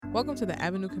Welcome to the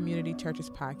Avenue Community Churches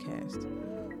podcast.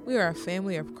 We are a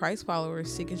family of Christ followers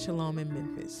seeking shalom in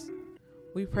Memphis.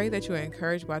 We pray that you are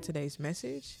encouraged by today's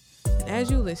message, and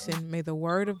as you listen, may the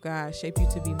word of God shape you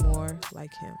to be more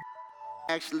like him.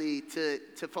 Actually, to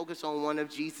focus on one of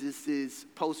Jesus's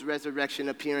post-resurrection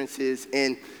appearances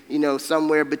and,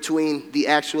 somewhere between the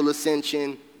actual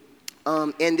ascension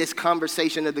and this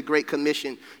conversation of the Great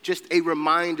Commission, just a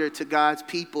reminder to God's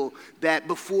people that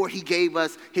before he gave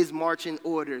us his marching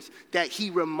orders, that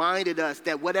he reminded us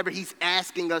that whatever he's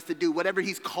asking us to do, whatever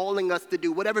he's calling us to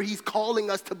do, whatever he's calling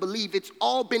us to believe, it's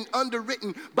all been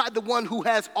underwritten by the one who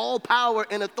has all power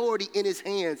and authority in his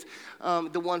hands,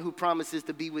 the one who promises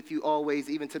to be with you always,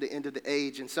 even to the end of the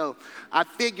age. And so I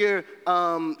figure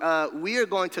we are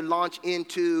going to launch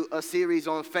into a series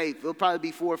on faith. It'll probably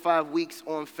be 4 or 5 weeks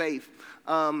on faith.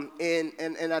 And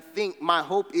I think my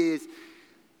hope is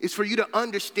for you to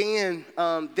understand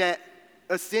that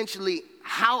essentially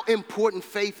how important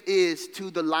faith is to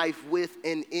the life with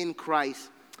and in Christ,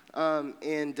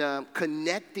 and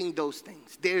connecting those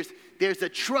things. There's a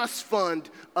trust fund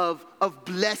of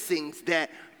blessings that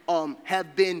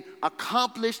have been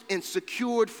accomplished and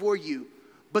secured for you,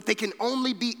 but they can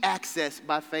only be accessed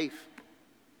by faith.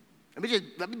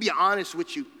 Let me be honest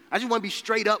with you. I just want to be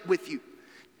straight up with you.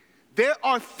 There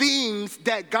are things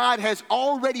that God has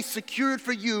already secured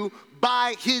for you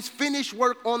by his finished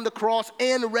work on the cross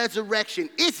and resurrection.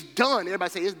 It's done.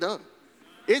 Everybody say, it's done.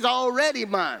 It's already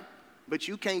mine. But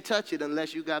you can't touch it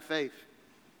unless you got faith.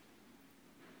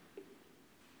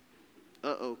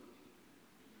 Uh-oh.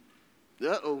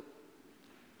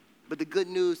 But the good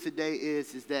news today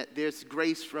is that there's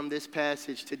grace from this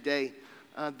passage today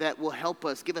that will help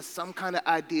us, give us some kind of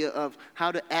idea of how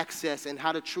to access and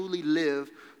how to truly live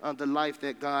the life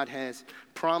that God has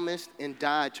promised and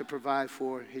died to provide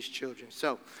for his children.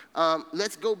 So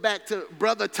let's go back to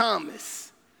Brother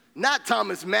Thomas. Not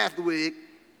Thomas Mathwig,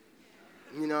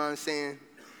 you know what I'm saying?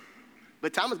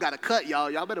 But Thomas got a cut, y'all.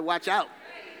 Y'all better watch out.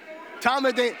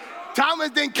 Thomas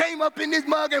then came up in this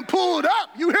mug and pulled up.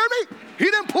 You hear me? He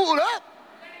didn't pull up.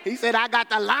 He said, I got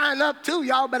the line up too.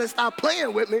 Y'all better stop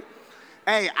playing with me.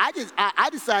 Hey, I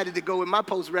decided to go with my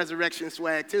post-resurrection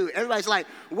swag too. Everybody's like,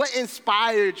 what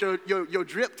inspired your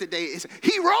drip today? It's,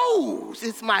 he rose.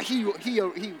 It's my he. All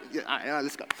right,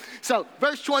 let's go. So,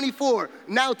 verse 24.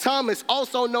 Now Thomas,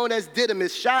 also known as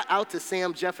Didymus, shout out to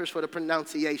Sam Jeffers for the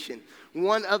pronunciation.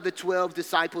 One of the 12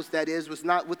 disciples, that is, was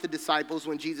not with the disciples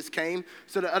when Jesus came.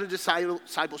 So the other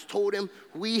disciples told him,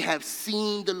 we have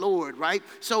seen the Lord, right?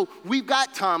 So we've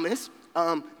got Thomas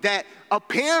that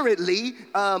apparently,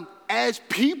 as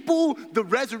people, the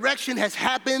resurrection has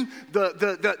happened,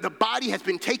 the body has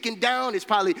been taken down, it's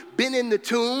probably been in the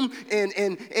tomb,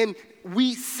 and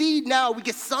we see now, we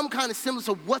get some kind of semblance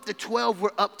of what the 12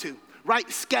 were up to,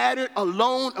 right? Scattered,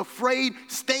 alone, afraid,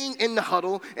 staying in the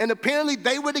huddle, and apparently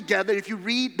they were together. If you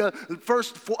read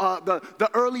the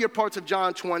earlier parts of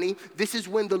John 20, this is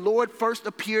when the Lord first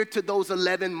appeared to those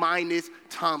 11 minus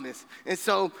Thomas. And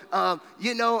so,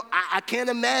 I can't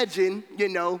imagine,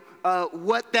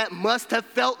 what that must have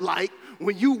felt like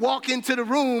when you walk into the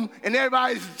room and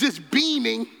everybody's just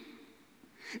beaming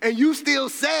and you still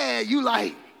sad. You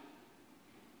like,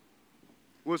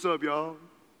 what's up, y'all?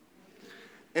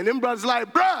 And them brothers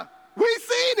like, bruh, we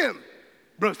seen him.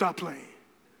 Bruh, stop playing.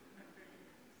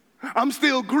 I'm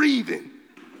still grieving.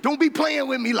 Don't be playing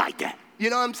with me like that.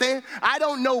 You know what I'm saying? I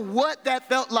don't know what that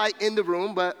felt like in the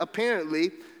room, but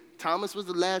apparently Thomas was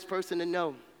the last person to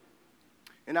know.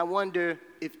 And I wonder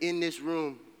if in this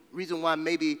room, reason why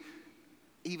maybe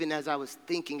even as I was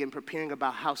thinking and preparing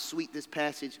about how sweet this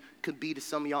passage could be to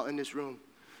some of y'all in this room,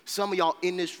 some of y'all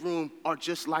in this room are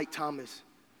just like Thomas.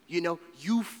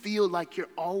 You feel like you're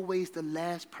always the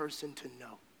last person to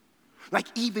know. Like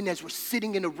even as we're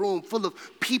sitting in a room full of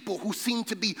people who seem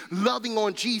to be loving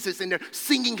on Jesus and they're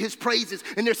singing his praises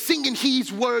and they're singing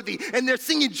he's worthy and they're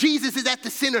singing Jesus is at the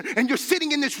center, and you're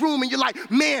sitting in this room and you're like,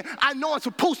 man, I know I'm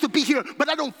supposed to be here, but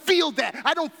I don't feel that.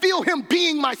 I don't feel him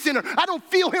being my center. I don't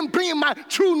feel him being my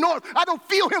true north. I don't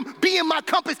feel him being my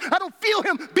compass. I don't feel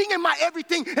him being in my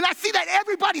everything. And I see that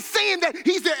everybody's saying that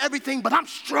he's their everything, but I'm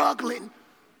struggling.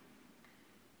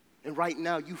 And right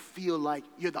now you feel like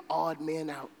you're the odd man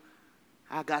out.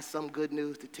 I got some good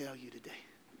news to tell you today.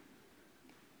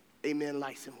 Amen,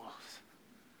 lights and walls.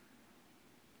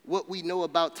 What we know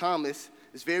about Thomas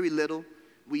is very little.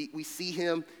 We see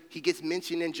him, he gets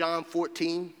mentioned in John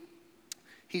 14.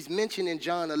 He's mentioned in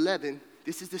John 11.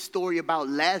 This is the story about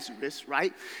Lazarus,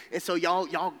 right? And so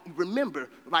y'all remember,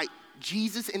 like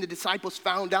Jesus and the disciples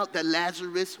found out that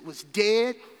Lazarus was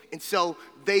dead And so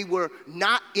they were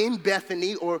not in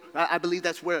Bethany, or I believe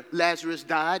that's where Lazarus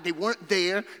died. They weren't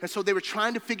there. And so they were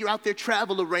trying to figure out their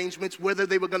travel arrangements, whether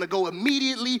they were going to go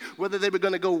immediately, whether they were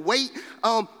going to go wait.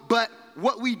 But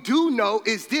what we do know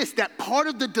is this, that part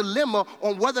of the dilemma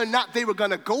on whether or not they were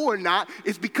going to go or not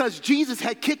is because Jesus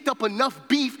had kicked up enough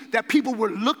beef that people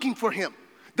were looking for him.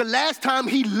 The last time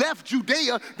he left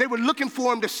Judea, they were looking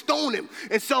for him to stone him.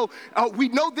 And so we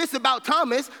know this about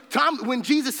Thomas. When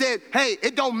Jesus said, hey,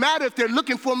 it don't matter if they're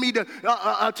looking for me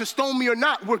to stone me or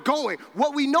not, we're going.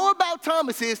 What we know about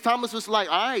Thomas is Thomas was like,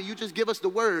 all right, you just give us the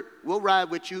word. We'll ride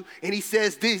with you. And he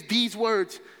says these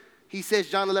words. He says,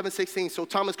 John 11:16, so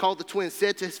Thomas called the twins,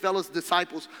 said to his fellow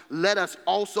disciples, let us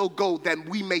also go that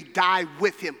we may die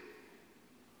with him.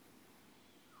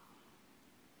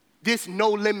 This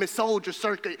no-limit soldier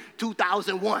circa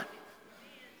 2001.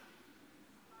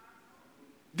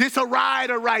 This a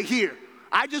rider right here.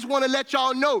 I just want to let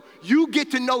y'all know, you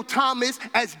get to know Thomas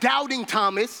as doubting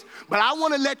Thomas, but I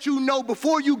want to let you know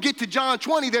before you get to John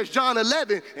 20, there's John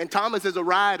 11, and Thomas is a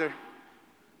rider.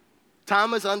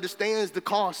 Thomas understands the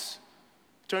cost.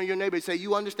 Turn to your neighbor and say,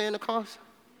 you understand the cost?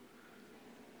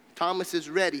 Thomas is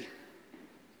ready.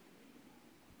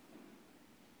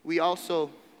 We also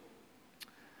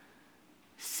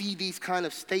see these kind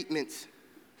of statements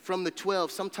from the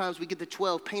 12. Sometimes we get the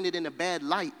 12 painted in a bad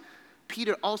light.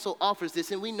 Peter also offers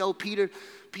this, and we know Peter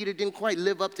didn't quite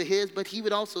live up to his, but he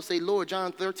would also say, Lord,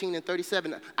 John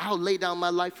 13:37, I'll lay down my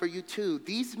life for you too.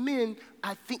 These men,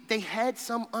 I think they had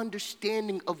some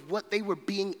understanding of what they were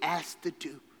being asked to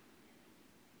do.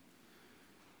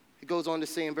 It goes on to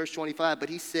say in verse 25, but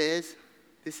he says,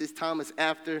 this is Thomas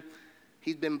after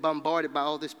he's been bombarded by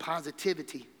all this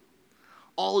positivity.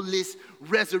 All this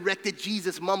resurrected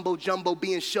Jesus mumbo jumbo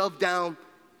being shoved down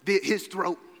his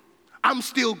throat. I'm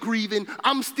still grieving.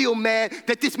 I'm still mad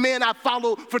that this man I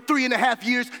followed for 3.5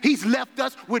 years, he's left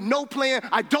us with no plan.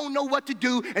 I don't know what to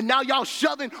do. And now y'all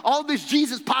shoving all this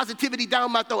Jesus positivity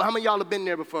down my throat. How many of y'all have been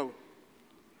there before?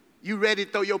 You ready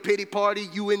to throw your pity party,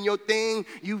 you in your thing,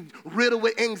 you riddled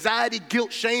with anxiety,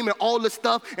 guilt, shame, and all this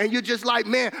stuff, and you're just like,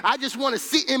 man, I just want to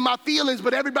sit in my feelings,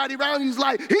 but everybody around you's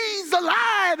like, he's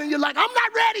alive, and you're like, I'm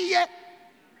not ready yet.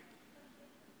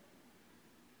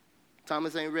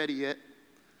 Thomas ain't ready yet,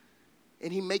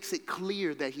 and he makes it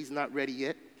clear that he's not ready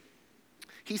yet.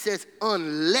 He says,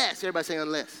 unless, everybody say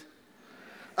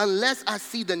unless I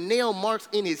see the nail marks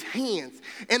in his hands,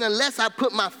 and unless I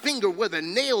put my finger where the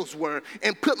nails were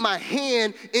and put my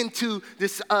hand into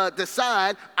this, the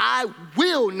side, I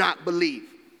will not believe.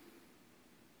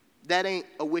 That ain't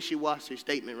a wishy-washy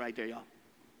statement right there, y'all.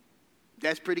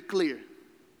 That's pretty clear.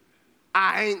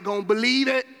 I ain't gonna believe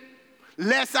it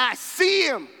unless I see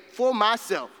him for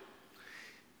myself.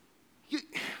 You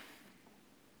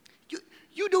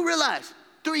do realize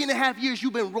 3.5 years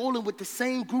you've been rolling with the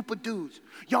same group of dudes.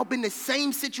 Y'all been in the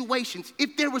same situations.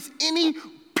 If there was any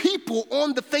people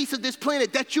on the face of this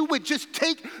planet that you would just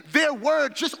take their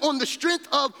word just on the strength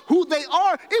of who they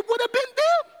are, it would have been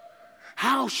them.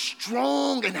 How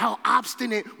strong and how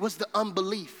obstinate was the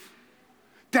unbelief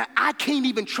that I can't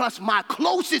even trust my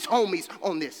closest homies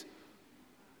on this.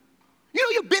 You know,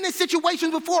 you've been in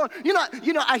situations before. You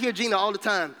know, I hear Gina all the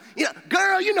time.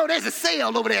 Girl, there's a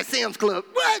sale over there at Sam's Club.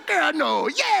 What, girl? No.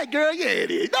 Yeah, girl, yeah, it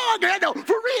is. No, girl, no.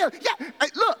 For real. Yeah. Hey,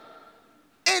 look.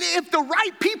 And if the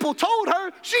right people told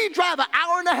her, she'd drive 1.5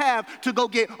 hours to go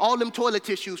get all them toilet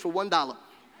tissues for $1. $5.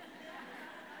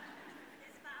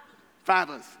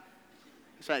 That's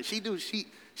right.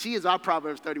 She is our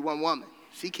Proverbs 31 woman.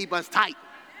 She keep us tight.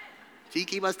 She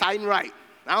keep us tight and right.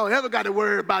 I don't ever got to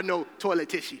worry about no toilet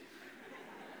tissue.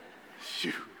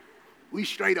 Shoot, we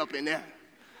straight up in there.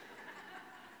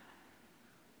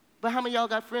 But how many of y'all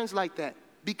got friends like that?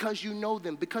 Because you know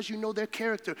them, because you know their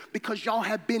character, because y'all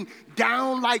have been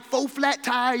down like 4 flat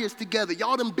tires together.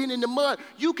 Y'all done been in the mud.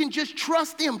 You can just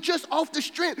trust them just off the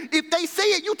strength. If they say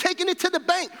it, you taking it to the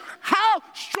bank. How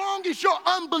strong is your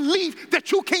unbelief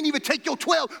that you can't even take your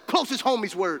 12 closest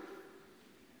homies' word?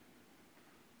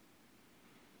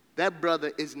 That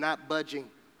brother is not budging.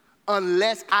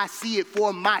 Unless I see it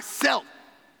for myself,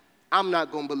 I'm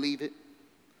not going to believe it.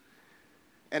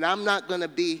 And I'm not going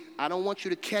to I don't want you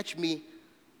to catch me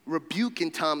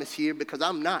rebuking Thomas here, because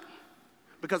I'm not.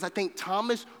 Because I think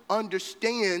Thomas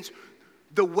understands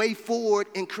the way forward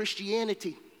in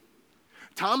Christianity.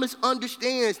 Thomas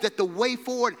understands that the way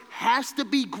forward has to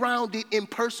be grounded in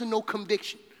personal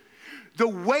conviction. The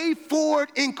way forward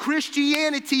in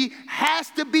Christianity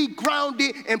has to be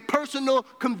grounded in personal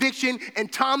conviction,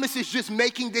 and Thomas is just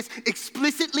making this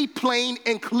explicitly plain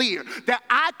and clear that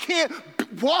I can't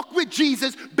walk with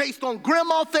Jesus based on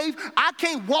grandma faith. I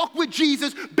can't walk with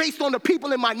Jesus based on the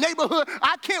people in my neighborhood.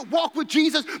 I can't walk with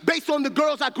Jesus based on the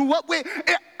girls I grew up with.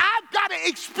 I've got to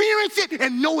experience it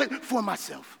and know it for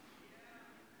myself.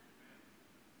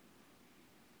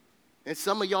 And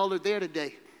some of y'all are there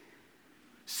today.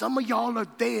 Some of y'all are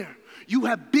there. You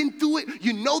have been through it.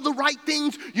 You know the right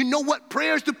things. You know what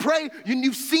prayers to pray.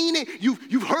 You've seen it.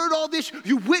 You've heard all this.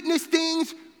 You've witnessed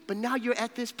things. But now you're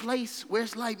at this place where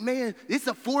it's like, man, it's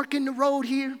a fork in the road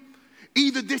here.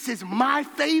 Either this is my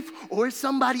faith or it's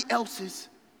somebody else's.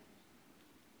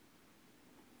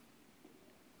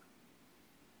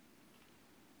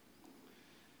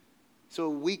 So a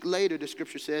week later, the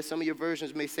scripture says, some of your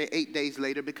versions may say 8 days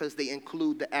later because they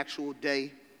include the actual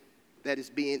day that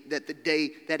the day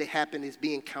that it happened is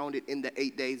being counted in the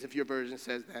 8 days, if your version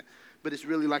says that. But it's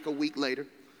really like a week later.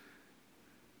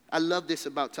 I love this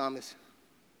about Thomas.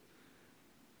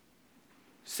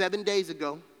 7 days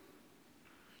ago,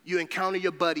 you encounter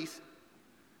your buddies.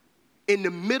 In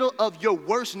the middle of your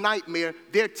worst nightmare,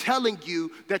 they're telling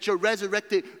you that your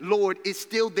resurrected Lord is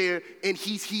still there and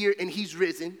he's here and he's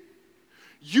risen.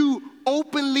 You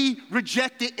openly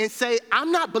reject it and say,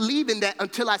 I'm not believing that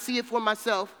until I see it for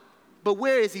myself. But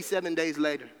where is he 7 days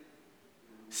later?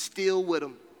 Still with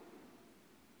him.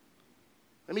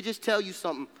 Let me just tell you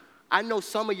something. I know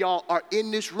some of y'all are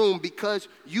in this room because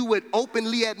you would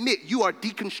openly admit you are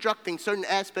deconstructing certain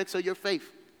aspects of your faith.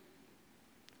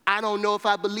 I don't know if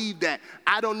I believe that.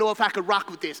 I don't know if I could rock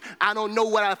with this. I don't know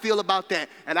what I feel about that.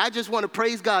 And I just want to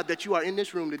praise God that you are in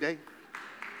this room today.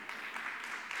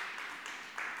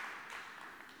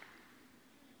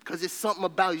 Because it's something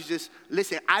about you just,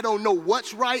 listen, I don't know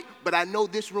what's right, but I know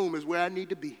this room is where I need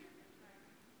to be.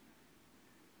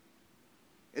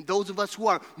 And those of us who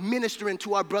are ministering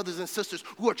to our brothers and sisters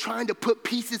who are trying to put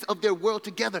pieces of their world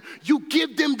together, you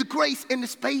give them the grace and the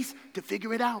space to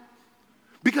figure it out.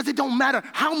 Because it don't matter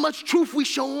how much truth we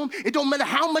show them. It don't matter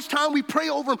how much time we pray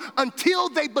over them. Until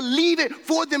they believe it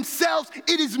for themselves,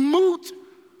 it is moot.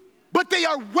 But they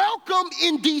are welcome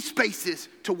in these spaces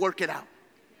to work it out.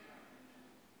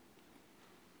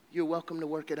 You're welcome to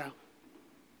work it out.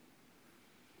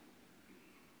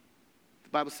 The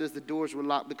Bible says the doors were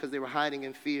locked because they were hiding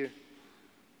in fear.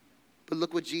 But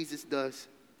look what Jesus does.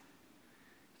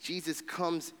 Jesus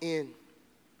comes in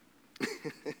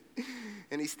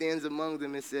and he stands among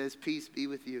them and says, peace be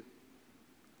with you.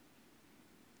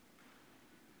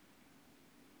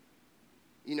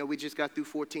 You know, we just got through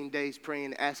 14 days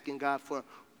praying, asking God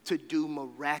to do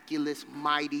miraculous,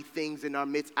 mighty things in our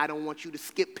midst. I don't want you to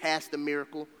skip past the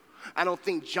miracle. I don't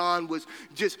think John was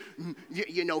just,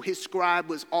 his scribe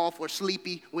was off or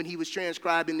sleepy when he was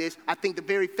transcribing this. I think the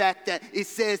very fact that it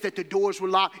says that the doors were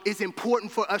locked is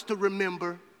important for us to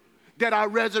remember that our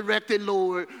resurrected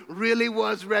Lord really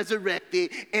was resurrected,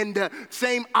 and the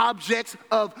same objects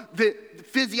of the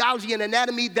physiology and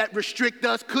anatomy that restrict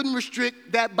us couldn't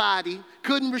restrict that body,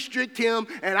 couldn't restrict him.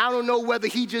 And I don't know whether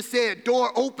he just said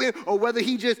door open or whether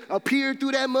he just appeared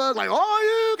through that mug like,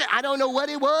 I don't know what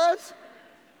it was.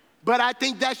 But I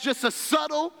think that's just a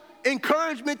subtle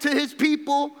encouragement to his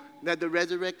people that the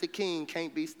resurrected king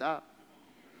can't be stopped.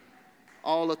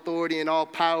 All authority and all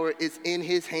power is in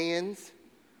his hands.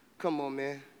 Come on,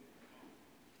 man.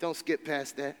 Don't skip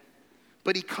past that.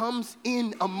 But he comes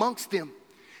in amongst them,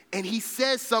 and he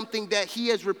says something that he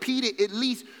has repeated at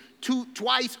least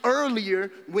twice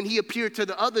earlier when he appeared to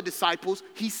the other disciples.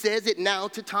 He says it now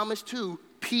to Thomas too.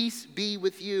 Peace be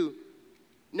with you.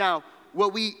 Now,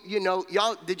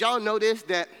 did y'all notice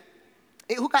that,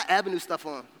 who got Avenue stuff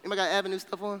on? Anybody got Avenue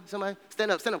stuff on? Somebody?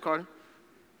 Stand up, Carter.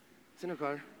 Stand up,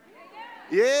 Carter.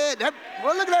 Yeah, look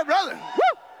at that brother.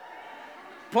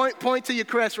 Woo! Point to your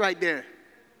crest right there.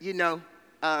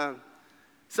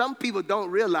 Some people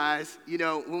don't realize,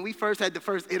 when we first had the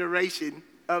first iteration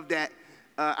of that,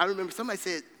 I remember somebody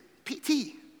said,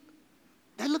 PT,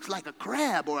 that looks like a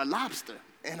crab or a lobster.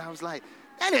 And I was like,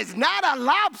 that is not a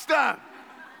lobster.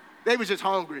 They was just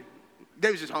hungry.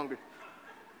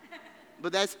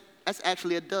 But that's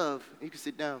actually a dove. You can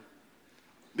sit down.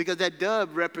 Because that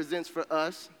dove represents for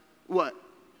us what?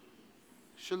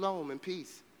 Shalom and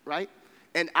peace, right?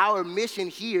 And our mission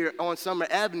here on Summer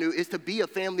Avenue is to be a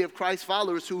family of Christ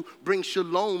followers who bring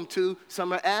shalom to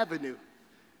Summer Avenue.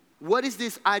 What is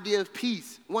this idea of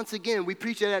peace? Once again, we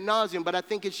preach it ad nauseum, but I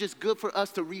think it's just good for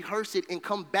us to rehearse it and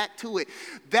come back to it.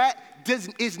 That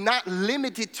is not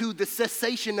limited to the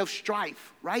cessation of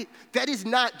strife, right? That is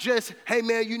not just, hey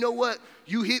man, you know what?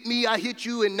 You hit me, I hit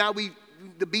you, and now we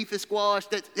the beef is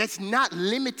squashed. That's not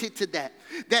limited to that.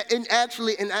 That in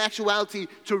actuality,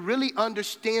 to really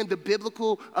understand the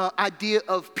biblical idea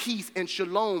of peace and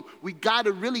shalom, we got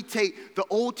to really take the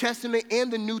Old Testament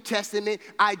and the New Testament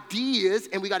ideas,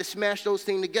 and we got to smash those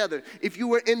things together. If you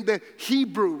were in the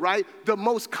Hebrew, right, the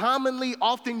most commonly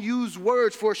often used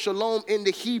words for shalom in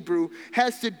the Hebrew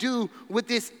has to do with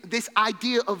this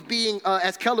idea of being,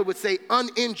 as Keller would say,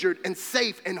 uninjured and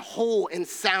safe and whole and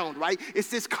sound, right? It's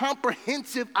this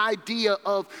comprehensive idea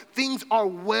of things are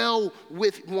well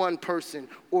with one person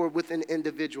or with an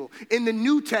individual. In the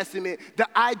New Testament, the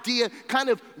idea kind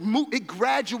of it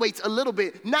graduates a little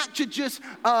bit, not to just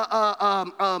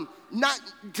not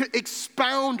to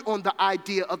expound on the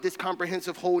idea of this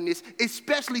comprehensive wholeness,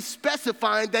 especially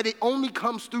specifying that it only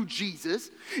comes through Jesus,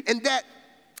 and that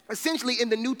essentially in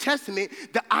the New Testament,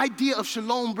 the idea of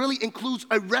shalom really includes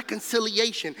a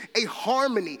reconciliation, a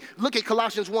harmony. Look at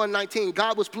Colossians 1:19.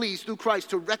 God was pleased through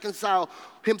Christ to reconcile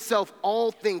himself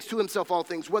all things,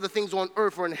 whether things on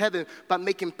earth or in heaven, by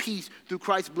making peace through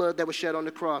Christ's blood that was shed on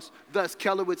the cross. Thus,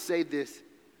 Keller would say this,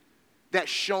 that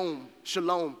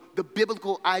shalom, the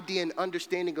biblical idea and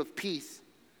understanding of peace,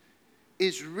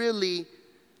 is really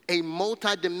a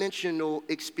multidimensional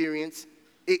experience.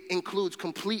 It includes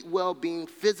complete well-being,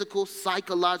 physical,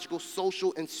 psychological,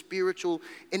 social, and spiritual,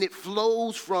 and it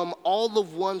flows from all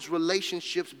of one's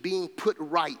relationships being put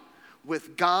right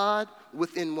with God,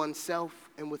 within oneself,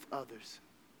 and with others.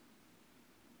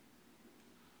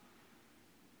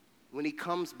 When he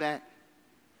comes back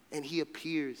and he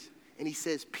appears and he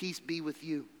says, "Peace be with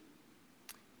you,"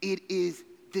 it is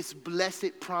this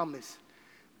blessed promise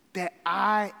that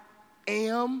I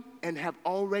am and have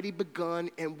already begun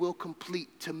and will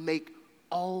complete to make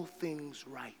all things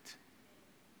right.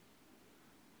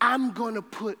 I'm going to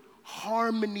put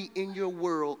harmony in your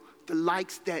world, the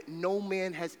likes that no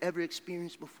man has ever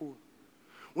experienced before.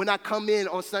 When I come in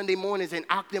on Sunday mornings and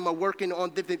Octam are working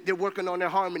on they're working on their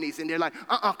harmonies, and they're like,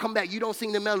 come back, you don't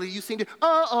sing the melody, you sing the,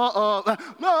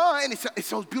 and it's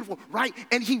so beautiful, right?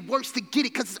 And he works to get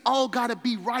it because it's all got to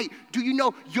be right. Do you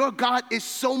know your God is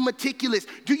so meticulous?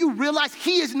 Do you realize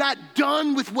he is not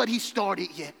done with what he started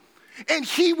yet? And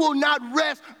he will not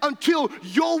rest until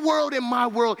your world and my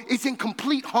world is in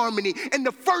complete harmony. And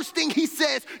the first thing he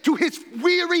says to his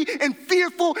weary and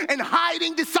fearful and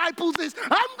hiding disciples is, I'm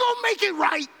going to make it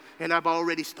right. And I've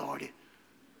already started.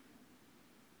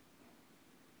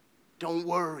 Don't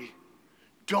worry.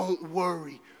 Don't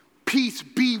worry. Peace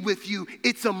be with you.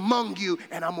 It's among you,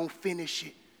 and I'm going to finish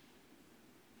it.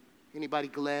 Anybody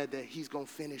glad that he's going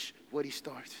to finish what he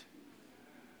starts?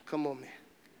 Come on, man.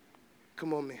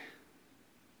 Come on, man.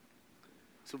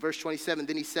 So verse 27,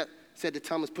 then he said to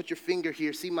Thomas, put your finger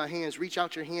here, see my hands, reach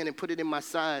out your hand and put it in my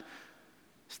side.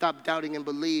 Stop doubting and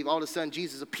believe. All of a sudden,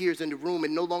 Jesus appears in the room,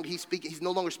 and he's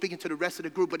no longer speaking to the rest of the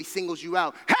group, but he singles you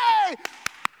out. Hey!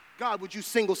 God, would you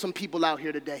single some people out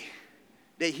here today?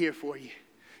 They're here for you.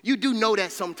 You do know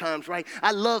that sometimes, right?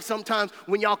 I love sometimes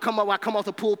when y'all come up, I come off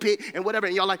the pulpit and whatever,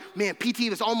 and y'all like, man, PT,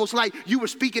 it's almost like you were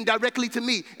speaking directly to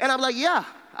me. And I'm like, yeah,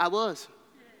 I was.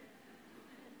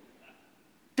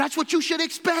 That's what you should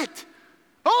expect.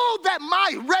 Oh, that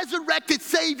my resurrected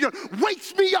Savior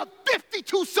wakes me up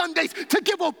 52 Sundays to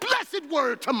give a blessed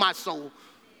word to my soul.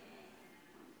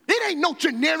 It ain't no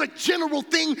generic general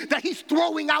thing that he's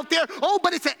throwing out there. Oh,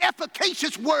 but it's an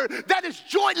efficacious word that is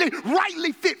jointly,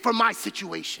 rightly fit for my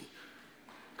situation.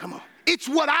 Come on. It's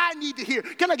what I need to hear.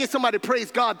 Can I get somebody to praise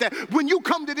God that when you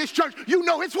come to this church, you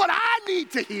know it's what I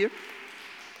need to hear?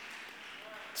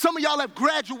 Some of y'all have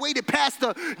graduated past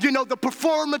the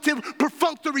performative,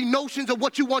 perfunctory notions of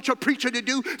what you want your preacher to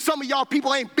do. Some of y'all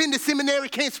people ain't been to seminary,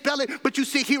 can't spell it, but you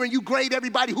sit here and you grade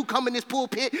everybody who come in this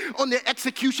pulpit on their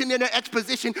execution and their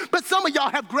exposition. But some of y'all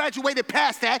have graduated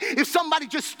past that. If somebody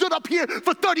just stood up here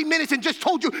for 30 minutes and just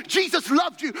told you Jesus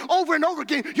loved you over and over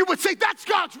again, you would say, that's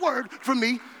God's word for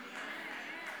me.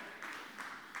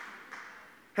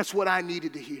 That's what I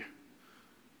needed to hear.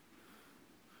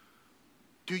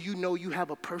 Do you know you have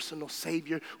a personal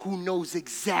Savior who knows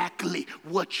exactly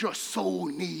what your soul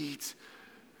needs?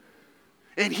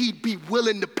 And he'd be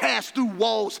willing to pass through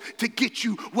walls to get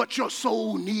you what your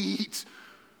soul needs.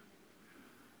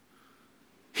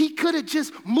 He could have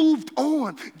just moved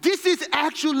on. This is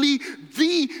actually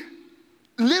the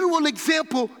literal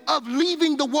example of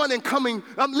leaving the one and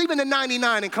leaving the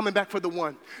 99 and coming back for the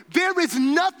one. There is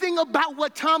nothing about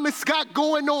what Thomas got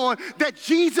going on that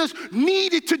Jesus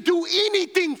needed to do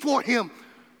anything for him.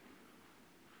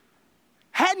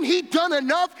 Hadn't he done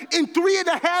enough in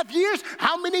 3.5 years?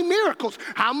 How many miracles?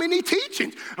 How many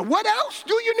teachings? What else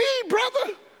do you need,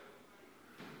 brother?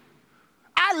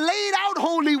 I laid out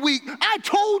Holy Week. I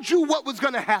told you what was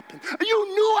going to happen. You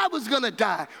knew I was going to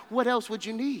die. What else would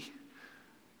you need?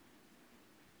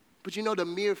 But you know, the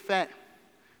mere fact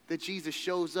that Jesus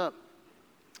shows up,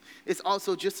 it's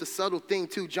also just a subtle thing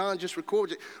too. John just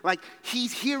records it. Like,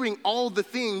 he's hearing all the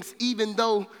things even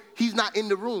though he's not in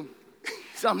the room.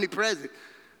 He's omnipresent.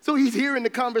 So he's hearing the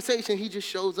conversation. He just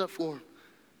shows up for him.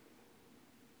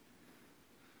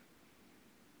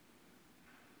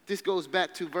 This goes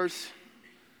back to verse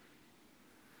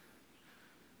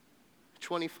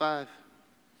 25,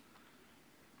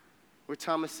 where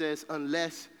Thomas says,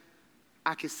 unless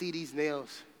I can see these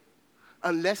nails,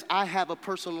 unless I have a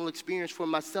personal experience for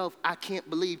myself, I can't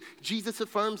believe. Jesus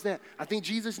affirms that. I think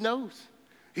Jesus knows.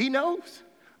 He knows.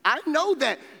 I know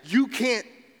that you can't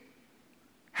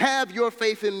have your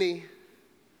faith in me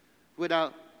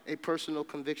without a personal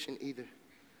conviction either.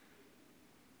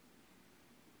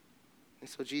 And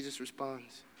so Jesus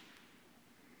responds.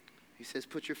 He says,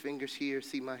 put your fingers here,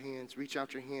 see my hands. Reach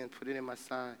out your hand, put it in my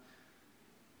side.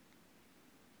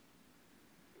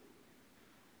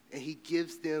 And he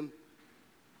gives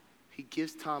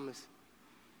Thomas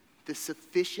the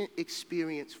sufficient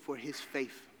experience for his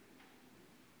faith.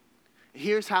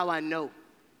 Here's how I know.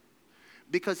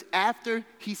 Because after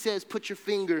he says, put your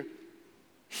finger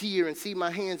here and see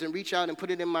my hands and reach out and put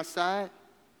it in my side,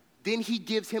 then he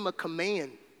gives him a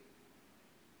command.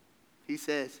 He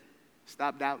says,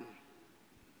 stop doubting.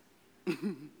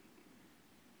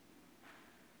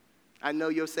 I know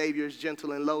your Savior is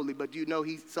gentle and lowly, but you know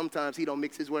sometimes he don't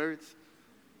mix his words.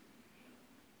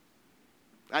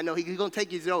 I know he's going to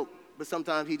take his yoke, but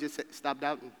sometimes he just says, stop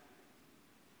doubting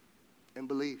and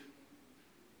believe.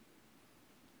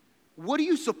 What are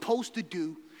you supposed to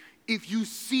do if you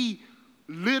see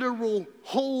literal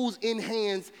holes in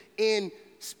hands and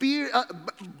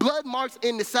blood marks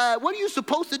in the side? What are you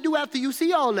supposed to do after you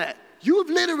see all that? You've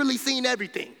literally seen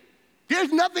everything.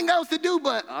 There's nothing else to do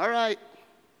but, all right,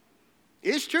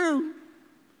 it's true.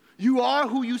 You are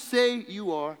who you say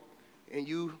you are, and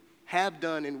you have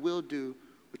done and will do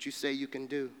what you say you can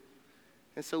do.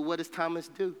 And so what does Thomas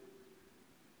do?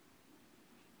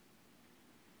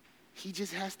 He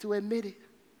just has to admit it.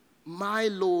 My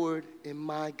Lord and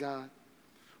my God.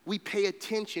 We pay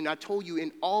attention. I told you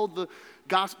in all the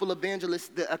gospel evangelists,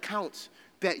 the accounts,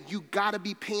 that you got to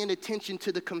be paying attention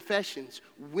to the confessions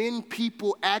when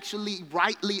people actually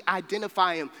rightly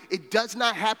identify him. It does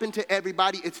not happen to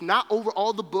everybody. It's not over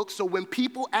all the books. So when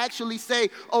people actually say,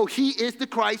 oh, he is the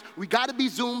Christ, we got to be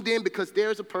zoomed in because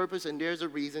there's a purpose and there's a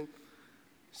reason.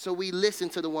 So we listen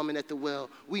to the woman at the well.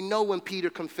 We know when Peter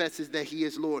confesses that he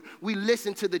is Lord. We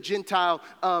listen to the Gentile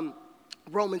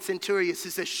Roman centurion who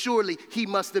says, surely he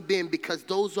must have been, because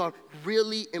those are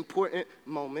really important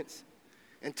moments.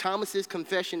 And Thomas's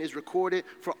confession is recorded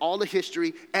for all of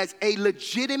history as a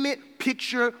legitimate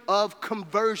picture of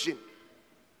conversion.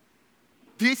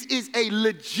 This is a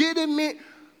legitimate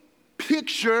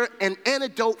picture and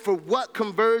antidote for what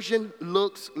conversion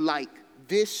looks like.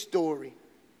 This story.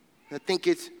 I think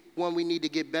it's one we need to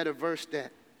get better versed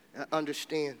at and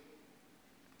understand.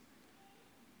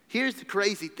 Here's the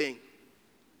crazy thing.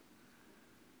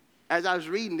 As I was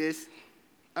reading this,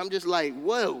 I'm just like,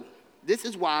 whoa, this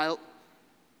is wild.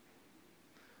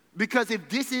 Because if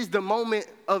this is the moment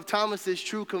of Thomas's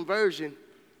true conversion,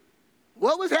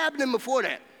 what was happening before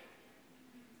that?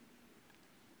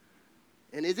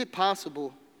 And is it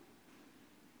possible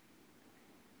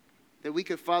that we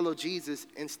could follow Jesus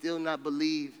and still not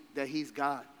believe that he's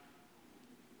God?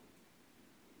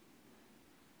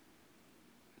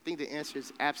 I think the answer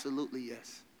is absolutely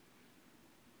yes.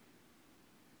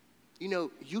 You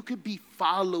know, you could be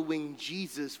following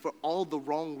Jesus for all the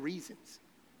wrong reasons.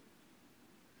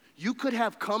 You could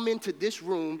have come into this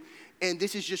room and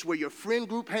this is just where your friend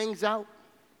group hangs out.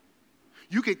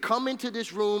 You could come into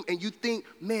this room and you think,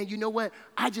 man, you know what?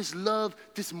 I just love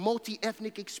this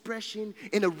multi-ethnic expression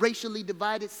in a racially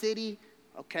divided city,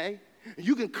 okay?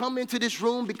 You can come into this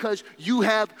room because you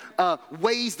have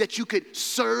ways that you could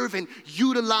serve and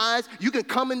utilize. You can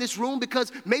come in this room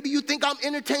because maybe you think I'm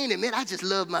entertaining. Man, I just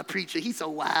love my preacher. He's so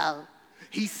wild.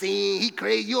 He sing, he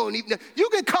crazy. You don't even know. You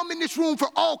can come in this room for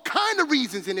all kind of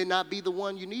reasons and it not be the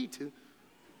one you need to.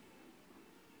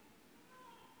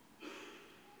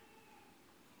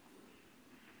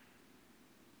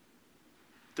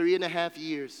 Three and a half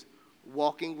years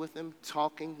walking with him,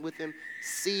 talking with him,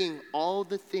 seeing all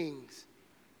the things.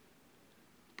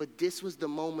 But this was the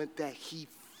moment that he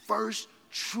first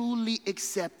truly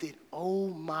accepted, oh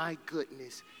my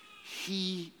goodness,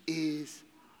 he is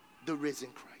the risen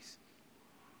Christ.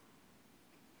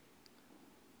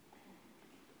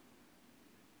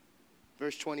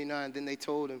 Verse 29,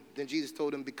 then Jesus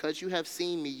told him, because you have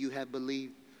seen me, you have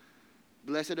believed.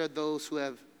 Blessed are those who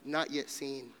have not yet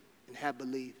seen and have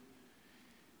believed.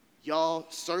 Y'all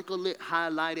circle it,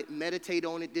 highlight it, meditate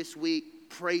on it this week,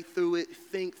 pray through it,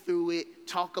 think through it,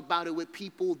 talk about it with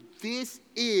people. This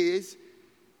is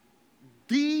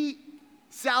the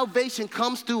salvation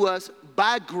comes to us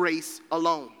by grace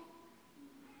alone.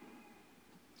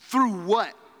 Through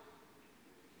what?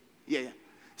 Yeah.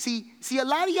 See, a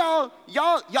lot of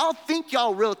y'all think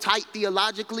y'all real tight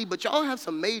theologically, but y'all have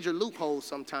some major loopholes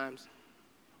sometimes.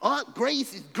 Oh,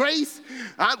 grace is grace,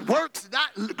 works,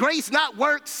 not grace, not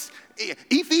works.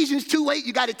 Ephesians 2:8,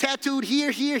 you got it tattooed here,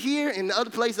 here, here, and the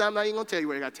other places I'm not even gonna tell you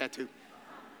where I got tattooed.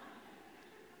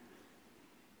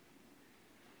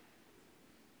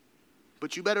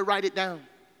 But you better write it down.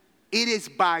 It is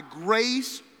by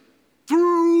grace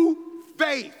through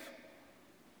faith.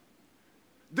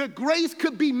 The grace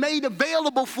could be made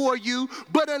available for you,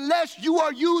 but unless you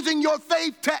are using your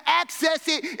faith to access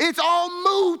it, it's all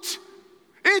moot.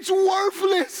 It's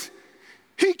worthless.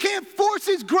 He can't force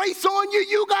his grace on you.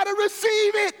 You got to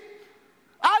receive it.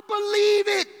 I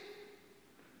believe it.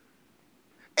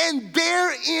 And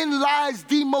therein lies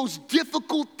the most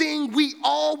difficult thing we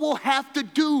all will have to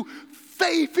do.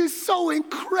 Faith is so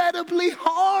incredibly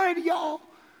hard, y'all.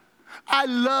 I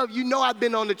love, I've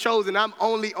been on The Chosen. I'm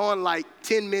only on like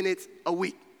 10 minutes a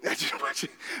week. A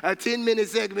 10-minute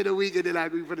segment a week, and then I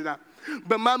put it out.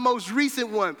 But my most recent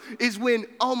one is when,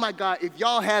 oh my God, if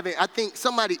y'all haven't, I think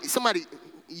somebody,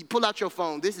 you pull out your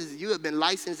phone. You have been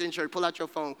licensed in church, pull out your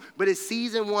phone. But it's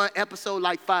season 1, episode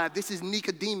 5. This is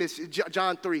Nicodemus,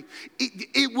 John 3.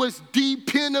 It was the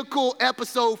pinnacle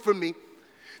episode for me.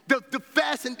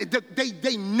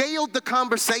 They nailed the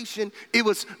conversation. It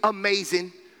was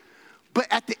amazing. But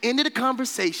at the end of the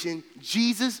conversation,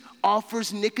 Jesus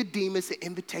offers Nicodemus an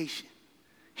invitation.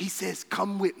 He says,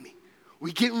 come with me.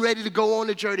 We're getting ready to go on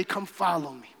the journey. Come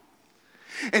follow me.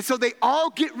 And so they all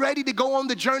get ready to go on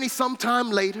the journey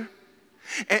sometime later.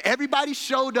 And everybody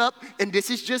showed up, and this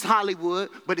is just Hollywood,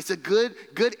 but it's a good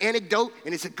anecdote,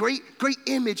 and it's a great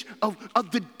image of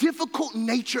the difficult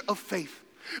nature of faith.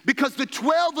 Because the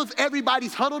 12 of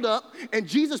everybody's huddled up, and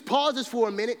Jesus pauses for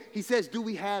a minute. He says, do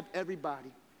we have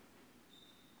everybody?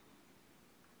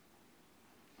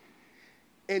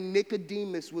 And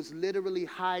Nicodemus was literally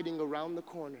hiding around the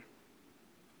corner.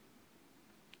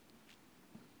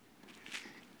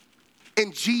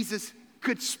 And Jesus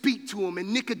could speak to him,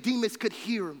 and Nicodemus could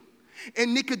hear him.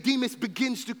 And Nicodemus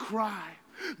begins to cry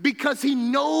because he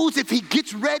knows if he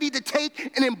gets ready to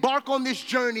take and embark on this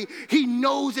journey, he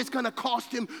knows it's going to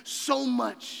cost him so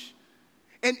much.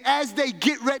 And as they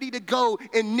get ready to go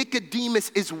and Nicodemus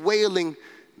is wailing,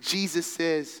 Jesus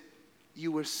says,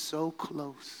 you were so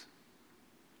close.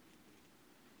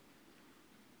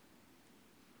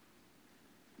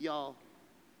 Y'all,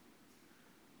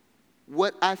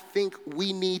 what I think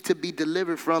we need to be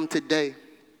delivered from today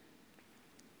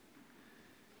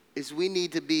is we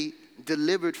need to be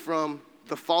delivered from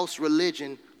the false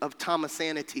religion of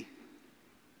Thomasanity.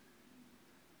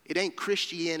 It ain't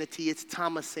Christianity, it's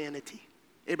Thomasanity.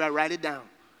 Everybody write it down.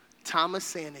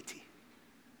 Thomasanity.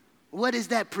 What is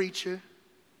that, preacher?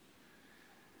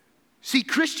 See,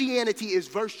 Christianity is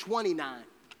verse 29.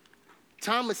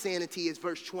 Thomasanity is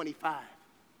verse 25.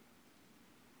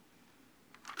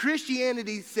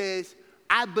 Christianity says,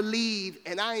 I believe,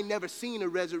 and I ain't never seen a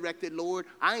resurrected Lord.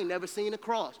 I ain't never seen a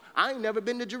cross. I ain't never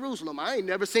been to Jerusalem. I ain't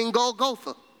never seen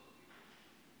Golgotha.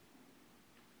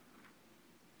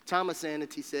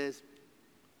 Thomasanity says,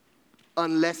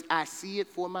 unless I see it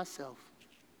for myself,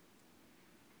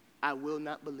 I will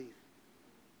not believe.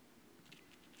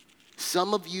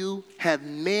 Some of you have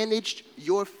managed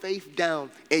your faith down,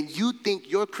 and you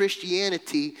think your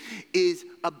Christianity is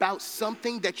about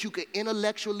something that you could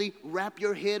intellectually wrap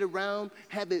your head around,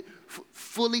 have it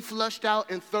fully flushed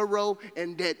out and thorough,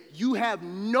 and that you have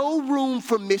no room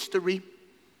for mystery.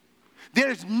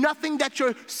 There's nothing that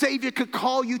your Savior could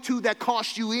call you to that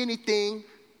costs you anything.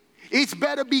 It's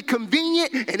better be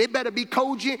convenient, and it better be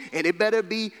cogent, and it better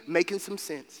be making some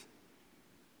sense.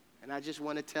 And I just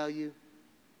want to tell you,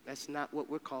 that's not what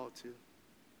we're called to.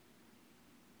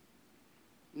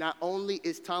 Not only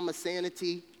is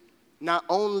Thomasanity, not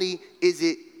only is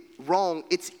it wrong,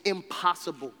 it's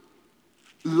impossible.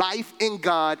 Life in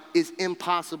God is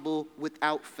impossible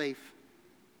without faith.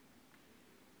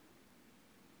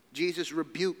 Jesus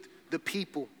rebuked the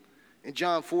people in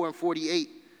John 4:48.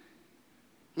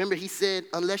 Remember, he said,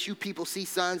 unless you people see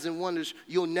signs and wonders,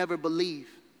 you'll never believe.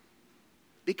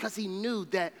 Because he knew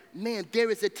that, man,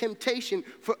 there is a temptation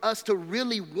for us to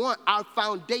really want our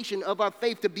foundation of our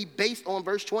faith to be based on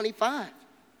verse 25.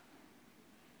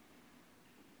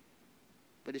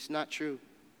 but it's not true.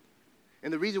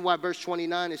 And the reason why verse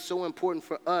 29 is so important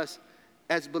for us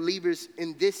as believers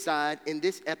in this side, in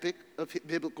this epic of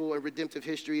biblical and redemptive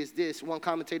history is this. One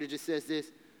commentator just says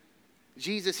this: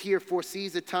 Jesus here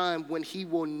foresees a time when he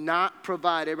will not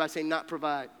provide, everybody say not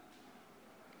provide,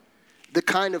 the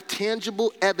kind of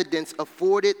tangible evidence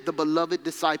afforded the beloved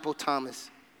disciple Thomas.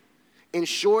 In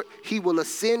short, he will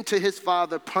ascend to his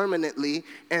Father permanently,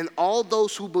 and all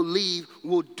those who believe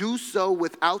will do so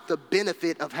without the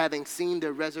benefit of having seen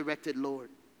their resurrected Lord.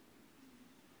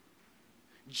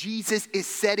 Jesus is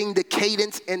setting the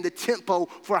cadence and the tempo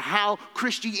for how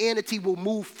Christianity will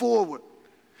move forward.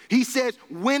 He says,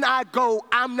 when I go,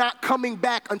 I'm not coming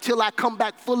back until I come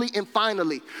back fully and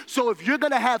finally. So if you're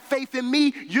going to have faith in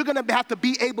me, you're going to have to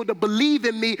be able to believe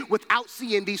in me without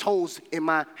seeing these holes in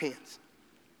my hands.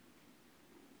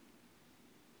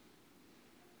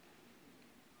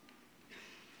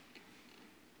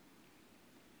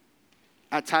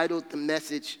 I titled the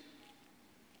message,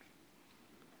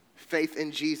 Faith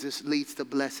in Jesus Leads to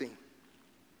Blessing.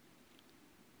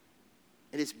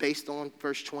 It is based on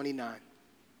verse 29.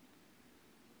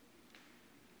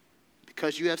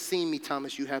 Because you have seen me,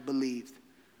 Thomas, you have believed.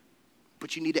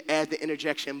 But you need to add the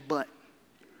interjection, but.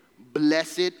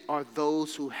 Blessed are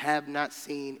those who have not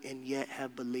seen and yet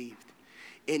have believed.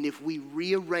 And if we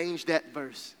rearrange that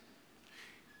verse,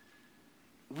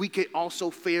 we could also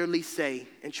fairly say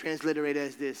and transliterate it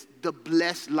as this: the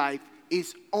blessed life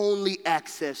is only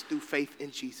accessed through faith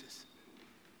in Jesus.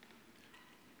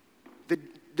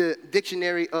 The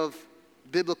Dictionary of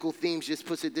Biblical Themes just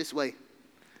puts it this way: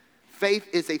 faith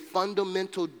is a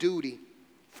fundamental duty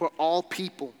for all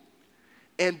people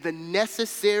and the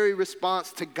necessary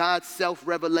response to God's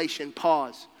self-revelation.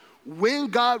 Pause. When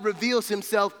God reveals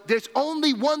himself, there's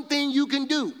only one thing you can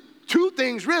do. Two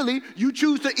things, really. You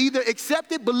choose to either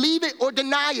accept it, believe it, or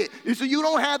deny it. And so you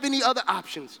don't have any other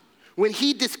options. When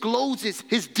he discloses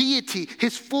his deity,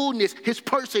 his fullness, his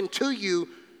person to you,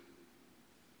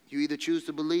 you either choose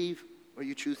to believe or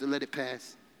you choose to let it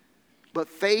pass. But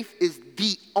faith is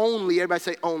the only, everybody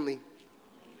say only,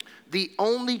 the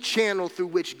only channel through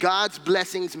which God's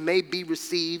blessings may be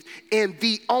received, and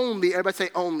the only, everybody say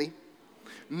only,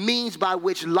 means by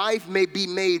which life may be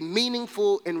made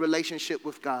meaningful in relationship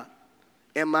with God.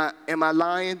 Am I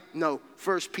lying? No.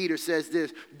 1 Peter says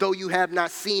this: though you have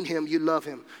not seen him, you love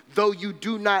him. Though you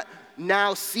do not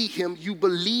now see him, you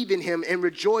believe in him and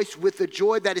rejoice with the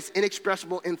joy that is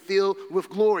inexpressible and filled with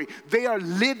glory. They are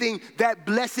living that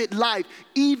blessed life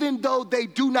even though they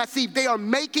do not see. They are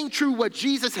making true what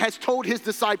Jesus has told his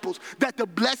disciples, that the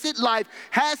blessed life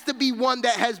has to be one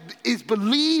that is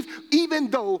believed even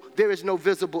though there is no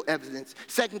visible evidence.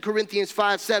 2 Corinthians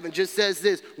 5:7 just says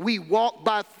this: we walk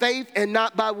by faith and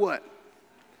not by what?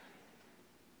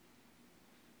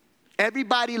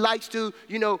 Everybody likes to,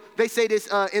 they say this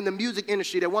in the music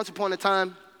industry, that once upon a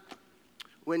time,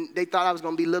 when they thought I was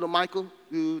going to be Little Michael,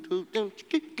 you know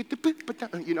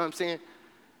what I'm saying?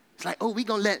 It's like, oh, we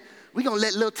gonna let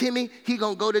little Timmy, he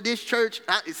going to go to this church.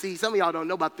 See, some of y'all don't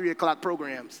know about 3 o'clock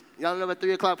programs. Y'all know about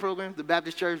 3 o'clock programs? The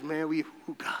Baptist church, man,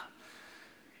 God.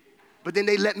 But then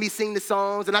they let me sing the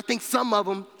songs, and I think some of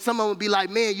them would be like,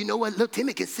 man, you know what, little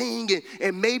Timmy can sing,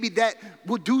 and maybe that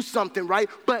will do something, right?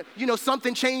 But,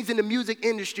 something changed in the music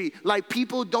industry. Like,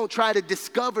 people don't try to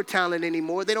discover talent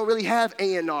anymore. They don't really have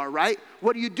A&R, right?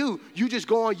 What do? You just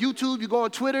go on YouTube, you go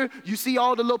on Twitter, you see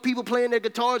all the little people playing their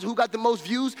guitars who got the most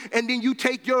views, and then you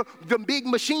take the big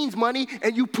machines money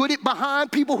and you put it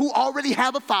behind people who already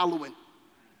have a following.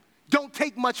 Don't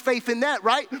take much faith in that,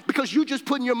 right? Because you're just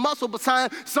putting your muscle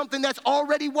behind something that's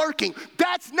already working.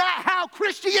 That's not how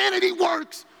Christianity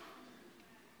works.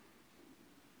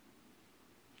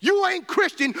 You ain't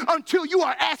Christian until you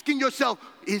are asking yourself,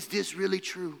 is this really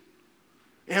true?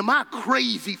 Am I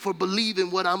crazy for believing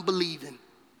what I'm believing?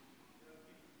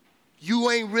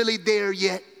 You ain't really there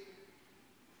yet.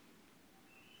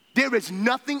 There is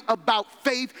nothing about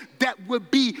faith that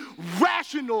would be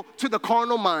rational to the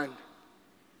carnal mind.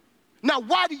 Now,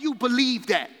 why do you believe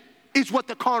that? Is what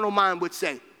the carnal mind would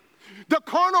say. The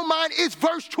carnal mind is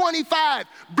verse 25.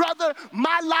 Brother,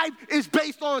 my life is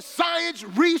based on science,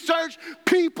 research,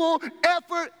 people,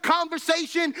 effort,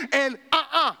 conversation, and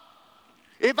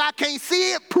If I can't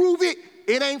see it, prove it,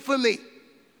 it ain't for me.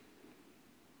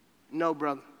 No,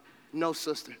 brother. No,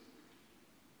 sister.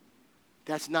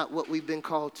 That's not what we've been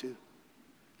called to.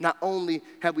 Not only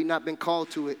have we not been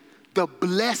called to it, the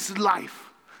blessed life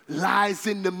lies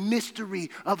in the mystery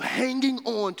of hanging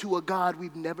on to a God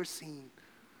we've never seen.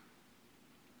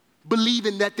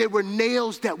 Believing that there were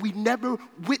nails that we never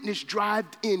witnessed driven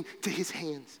into his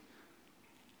hands.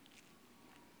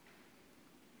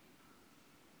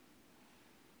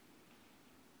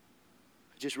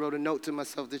 Just wrote a note to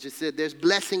myself that just said, there's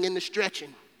blessing in the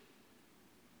stretching.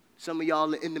 Some of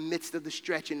y'all are in the midst of the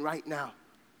stretching right now.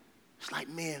 It's like,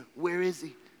 man, where is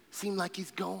he? Seem like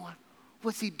he's gone.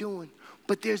 What's he doing?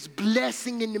 But there's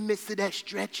blessing in the midst of that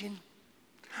stretching.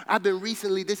 I've been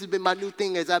recently, this has been my new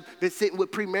thing as I've been sitting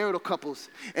with premarital couples,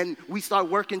 and we start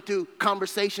working through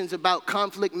conversations about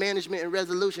conflict management and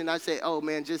resolution. I say, oh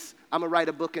man, I'm gonna write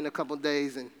a book in a couple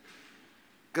days, and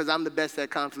because I'm the best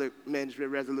at conflict management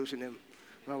resolution in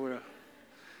my world.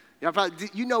 Y'all probably,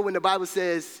 you know when the Bible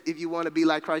says, if you want to be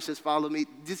like Christ, just follow me,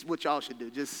 this is what y'all should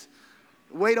do. Just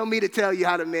wait on me to tell you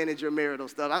how to manage your marital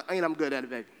stuff. I'm good at it,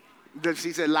 baby.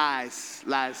 She said lies,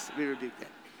 we rebuke that.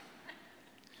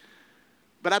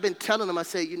 But I've been telling them, I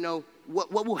say, you know,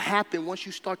 what will happen once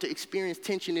you start to experience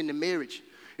tension in the marriage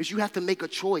is you have to make a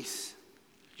choice.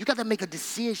 You got to make a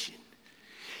decision.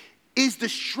 Is the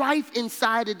strife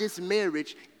inside of this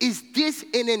marriage, is this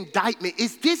an indictment?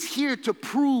 Is this here to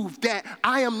prove that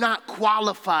I am not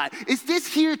qualified? Is this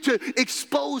here to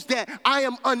expose that I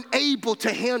am unable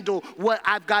to handle what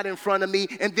I've got in front of me,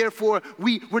 and therefore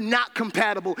we're not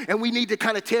compatible and we need to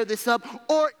kind of tear this up?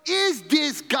 Or is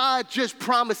this God just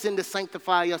promising to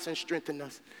sanctify us and strengthen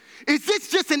us? Is this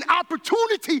just an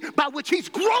opportunity by which he's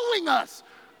growing us,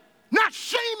 not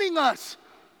shaming us?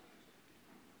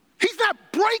 He's not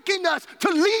breaking us to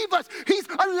leave us. He's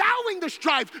allowing the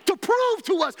strife to prove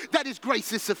to us that his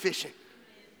grace is sufficient.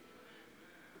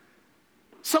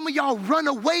 Some of y'all run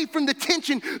away from the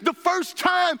tension the first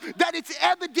time that it's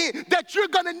evident that you're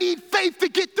going to need faith to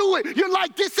get through it. You're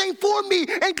like, this ain't for me.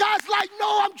 And God's like,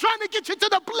 no, I'm trying to get you to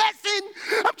the blessing.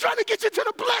 I'm trying to get you to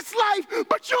the blessed life.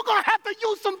 But you're going to have to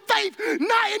use some faith,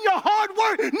 not in your hard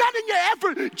work, not in your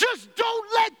effort. Just don't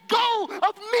let go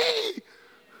of me.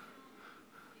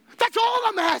 That's all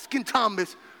I'm asking,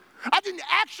 Thomas. I didn't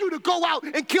ask you to go out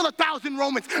and kill 1,000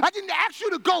 Romans. I didn't ask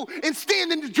you to go and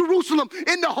stand in Jerusalem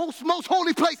in the most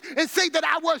holy place and say that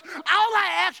I was. All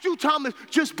I asked you, Thomas,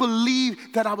 just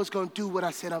believe that I was going to do what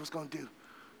I said I was going to do.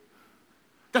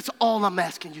 That's all I'm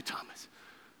asking you, Thomas.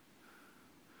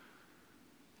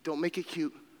 Don't make it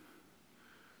cute.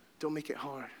 Don't make it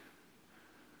hard.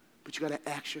 But you got to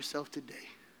ask yourself today,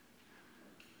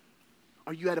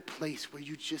 are you at a place where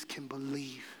you just can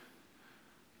believe?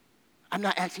 I'm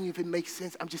not asking you if it makes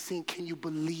sense. I'm just saying, can you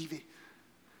believe it?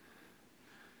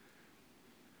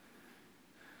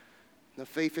 Now,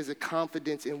 faith is a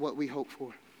confidence in what we hope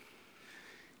for.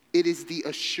 It is the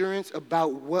assurance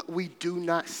about what we do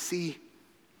not see.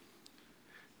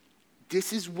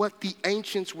 This is what the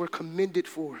ancients were commended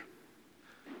for.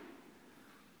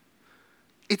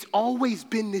 It's always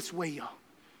been this way, y'all.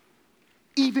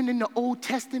 Even in the Old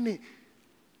Testament,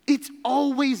 it's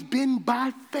always been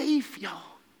by faith, y'all.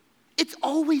 It's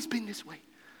always been this way.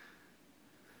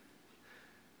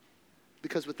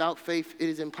 Because without faith, it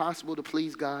is impossible to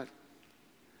please God.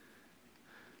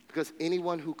 Because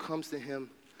anyone who comes to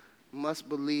him must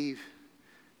believe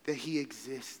that he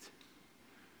exists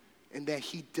and that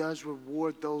he does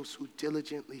reward those who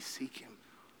diligently seek him.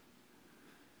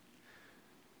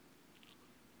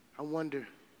 I wonder,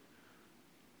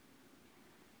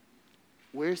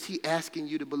 where's he asking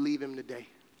you to believe him today?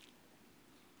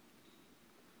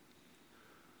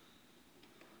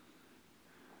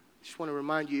 I just want to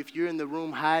remind you, if you're in the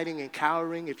room hiding and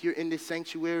cowering, if you're in this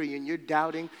sanctuary and you're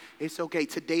doubting, it's okay.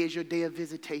 Today is your day of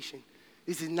visitation.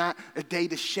 This is not a day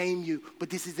to shame you, but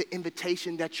this is an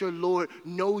invitation that your Lord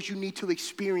knows you need to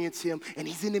experience him, and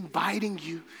he's inviting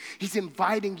you. He's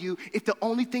inviting you. If the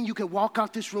only thing you can walk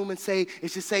out this room and say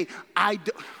is to say, I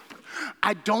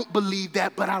don't believe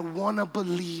that, but I want to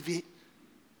believe it.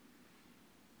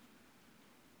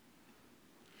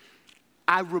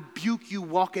 I rebuke you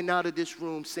walking out of this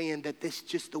room saying that this is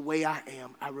just the way I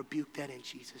am. I rebuke that in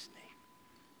Jesus' name.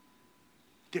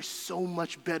 There's so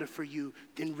much better for you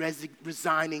than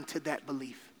resigning to that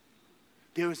belief.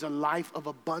 There is a life of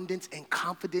abundance and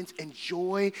confidence and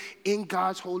joy in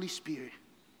God's Holy Spirit.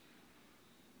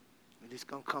 And it's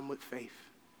going to come with faith.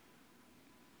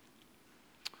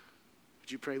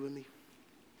 Would you pray with me?